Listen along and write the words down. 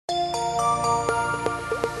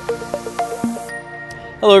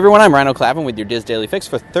Hello everyone, I'm Rhino Clapham with your Diz Daily Fix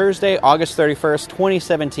for Thursday, August 31st,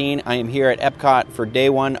 2017. I am here at Epcot for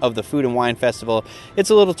day one of the Food and Wine Festival.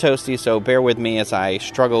 It's a little toasty, so bear with me as I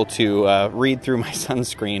struggle to read through my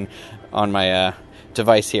sunscreen on my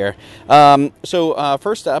device here.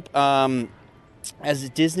 First up, as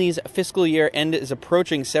Disney's fiscal year end is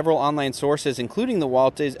approaching, several online sources, including the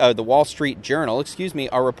Wall Street Journal,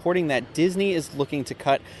 are reporting that Disney is looking to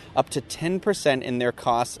cut up to 10% in their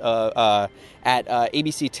costs at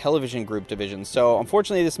ABC Television Group division. So,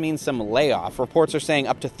 unfortunately, this means some layoff. Reports are saying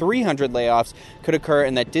up to 300 layoffs could occur,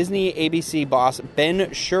 and that Disney ABC boss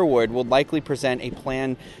Ben Sherwood will likely present a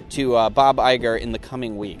plan to Bob Iger in the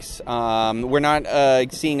coming weeks. We're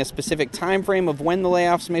not seeing a specific time frame of when the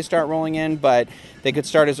layoffs may start rolling in, but they could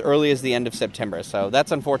start as early as the end of September. So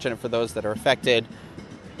that's unfortunate for those that are affected.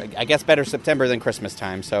 I guess better September than Christmas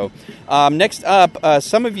time. So next up,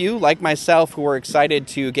 some of you, like myself, who are excited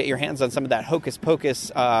to get your hands on some of that Hocus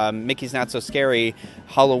Pocus Mickey's Not So Scary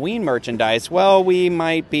Halloween merchandise, well, we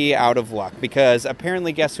might be out of luck, because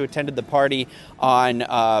apparently guests who attended the party on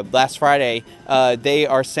last Friday, they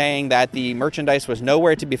are saying that the merchandise was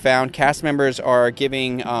nowhere to be found. Cast members are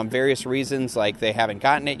giving various reasons, like they haven't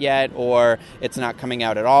gotten it yet or it's not coming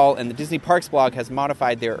out at all. And the Disney Parks blog has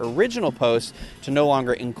modified their original post to no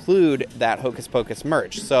longer include that Hocus Pocus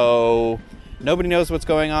merch. So nobody knows what's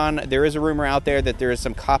going on. There is a rumor out there that there is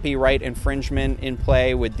some copyright infringement in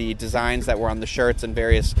play with the designs that were on the shirts and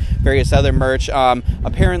various other merch.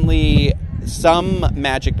 Apparently, some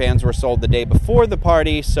Magic Bands were sold the day before the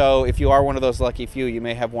party, so if you are one of those lucky few, you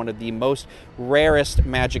may have one of the most rarest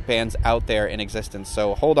Magic Bands out there in existence.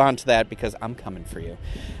 So hold on to that, because I'm coming for you.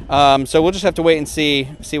 So we'll just have to wait and see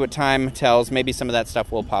what time tells. Maybe some of that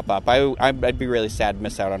stuff will pop up. I'd be really sad to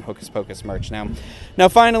miss out on Hocus Pocus merch now. Now,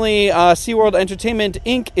 finally, SeaWorld Entertainment,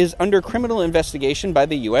 Inc. is under criminal investigation by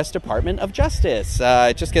the U.S. Department of Justice.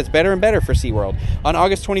 It just gets better and better for SeaWorld. On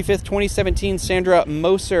August 25th, 2017, Sandra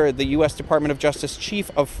Moser, the U.S. Department of Justice Chief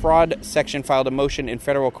of Fraud Section, filed a motion in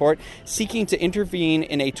federal court seeking to intervene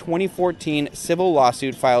in a 2014 civil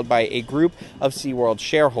lawsuit filed by a group of SeaWorld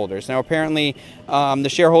shareholders. Now, apparently, the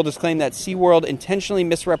shareholders claim that SeaWorld intentionally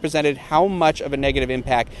misrepresented how much of a negative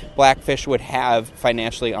impact Blackfish would have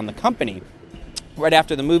financially on the company. Right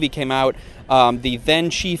after the movie came out, the then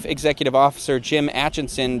Chief Executive Officer, Jim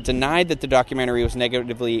Atchison, denied that the documentary was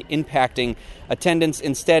negatively impacting attendance,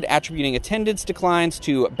 instead attributing attendance declines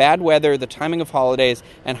to bad weather, the timing of holidays,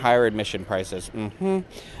 and higher admission prices.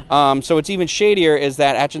 So what's even shadier is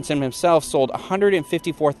that Atchison himself sold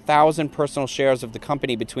 154,000 personal shares of the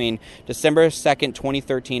company between December 2nd,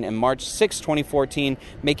 2013 and March 6, 2014,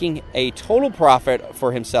 making a total profit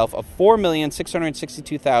for himself of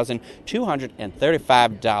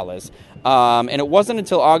 $4,662,235. And it wasn't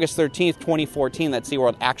until August 13th, 2014 that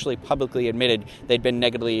SeaWorld actually publicly admitted they'd been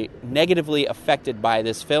negatively affected by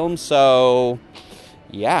this film. So,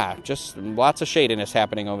 yeah, just lots of shadiness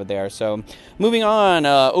happening over there. So, moving on,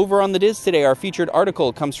 over on the Diz today, our featured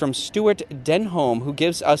article comes from Stuart Denholm, who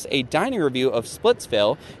gives us a dining review of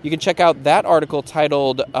Splitsville. You can check out that article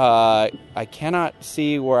titled, I cannot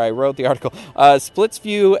see where I wrote the article,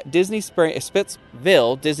 Splitsville, Disney Springs,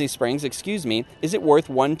 is it worth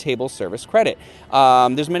one table service credit?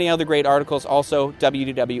 There's many other great articles. Also,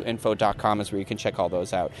 www.info.com is where you can check all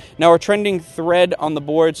those out. Now, our trending thread on the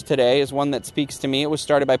boards today is one that speaks to me. It was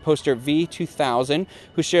started by poster V2000,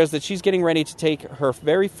 who shares that she's getting ready to take her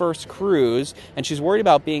very first cruise, and she's worried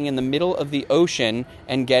about being in the middle of the ocean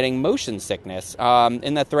and getting motion sickness.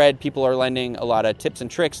 In that thread, people are lending a lot of tips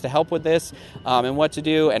and tricks to help with this and what to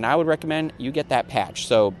do, and I would recommend you get that patch.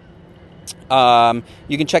 So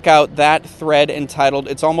you can check out that thread entitled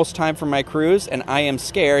 "It's Almost Time for My Cruise and I Am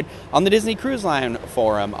Scared" on the Disney Cruise Line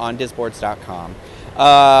forum on Dizboards.com.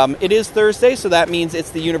 It is Thursday, so that means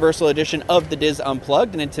it's the Universal edition of the Diz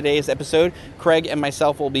Unplugged, and in today's episode, Craig and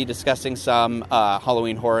myself will be discussing some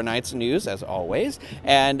Halloween Horror Nights news, as always,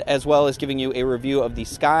 and as well as giving you a review of the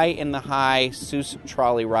Sky in the High Seuss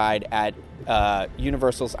trolley ride at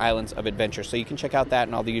Universal's Islands of Adventure. So you can check out that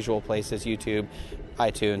in all the usual places: YouTube,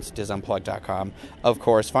 iTunes, DizUnplugged.com. Of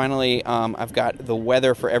course, finally, I've got the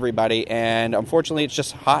weather for everybody, and unfortunately, it's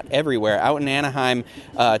just hot everywhere. Out in Anaheim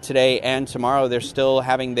today and tomorrow, they're still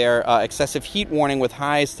having their excessive heat warning with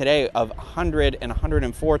highs today of 100 and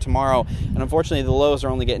 104 tomorrow, and unfortunately, the lows are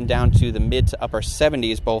only getting down to the mid to upper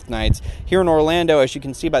 70s both nights. Here in Orlando, as you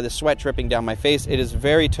can see by the sweat dripping down my face, it is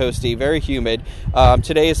very toasty, very humid.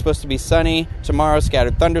 Today is supposed to be sunny. Tomorrow,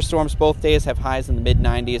 scattered thunderstorms. Both days have highs in the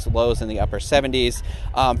mid-90s, lows in the upper 70s.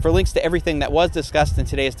 For links to everything that was discussed in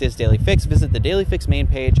today's Diz Daily Fix, visit the Daily Fix main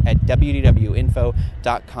page at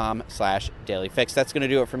wdwinfo.com/dailyfix. That's going to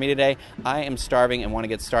do it for me today. I am starving and want to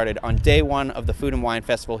get started on day one of the Food and Wine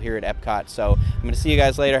Festival here at Epcot. So I'm going to see you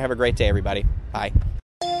guys later. Have a great day, everybody. Bye.